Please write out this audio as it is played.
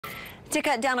To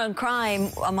cut down on crime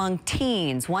among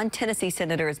teens, one Tennessee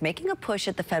senator is making a push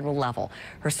at the federal level.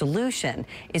 Her solution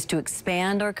is to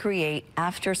expand or create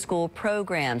after-school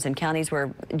programs in counties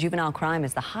where juvenile crime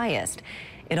is the highest.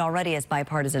 It already has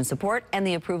bipartisan support and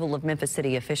the approval of Memphis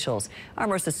city officials. Our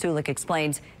Marissa Sulik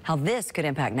explains how this could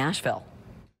impact Nashville.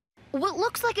 What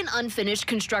looks like an unfinished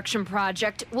construction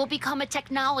project will become a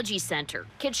technology center,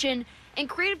 kitchen, and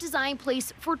creative design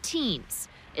place for teens.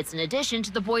 It's an addition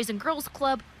to the Boys and Girls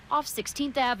Club off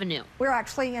 16th Avenue. We're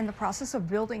actually in the process of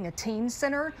building a teen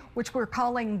center, which we're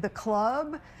calling the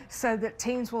club, so that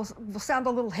teens will sound a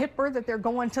little hipper that they're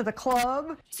going to the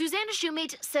club. Susanna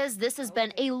Shoemate says this has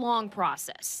been a long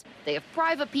process. They have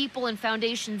private people and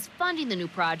foundations funding the new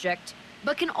project,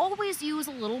 but can always use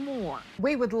a little more.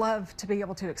 We would love to be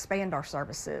able to expand our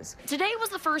services. Today was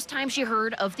the first time she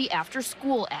heard of the After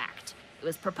School Act. It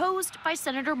was proposed by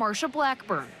Senator Marsha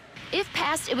Blackburn. If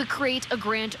passed, it would create a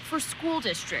grant for school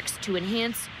districts to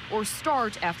enhance or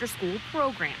start after-school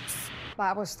programs.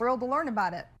 I was thrilled to learn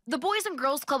about it. The Boys and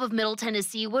Girls Club of Middle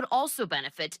Tennessee would also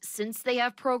benefit since they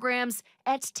have programs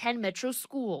at 10 metro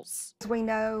schools. We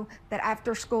know that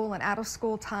after school and out of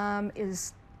school time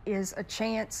is a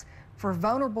chance for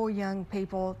vulnerable young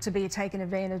people to be taken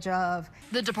advantage of.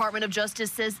 The Department of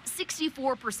Justice says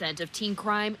 64% of teen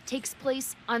crime takes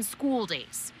place on school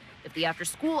days. If the After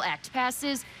School Act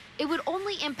passes, it would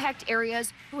only impact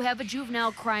areas who have a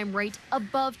juvenile crime rate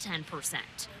above 10%.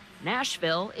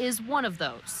 Nashville is one of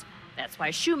those. That's why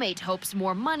Shoemate hopes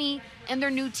more money and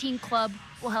their new teen club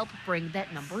will help bring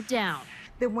that number down.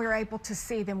 Then we're able to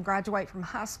see them graduate from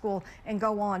high school and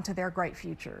go on to their great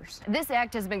futures. This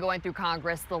act has been going through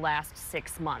Congress the last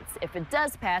 6 months. If it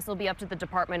does pass, it'll be up to the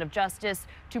Department of Justice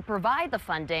to provide the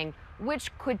funding,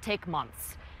 which could take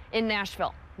months. In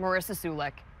Nashville, Marissa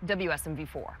Sulik,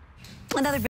 WSMV4. Another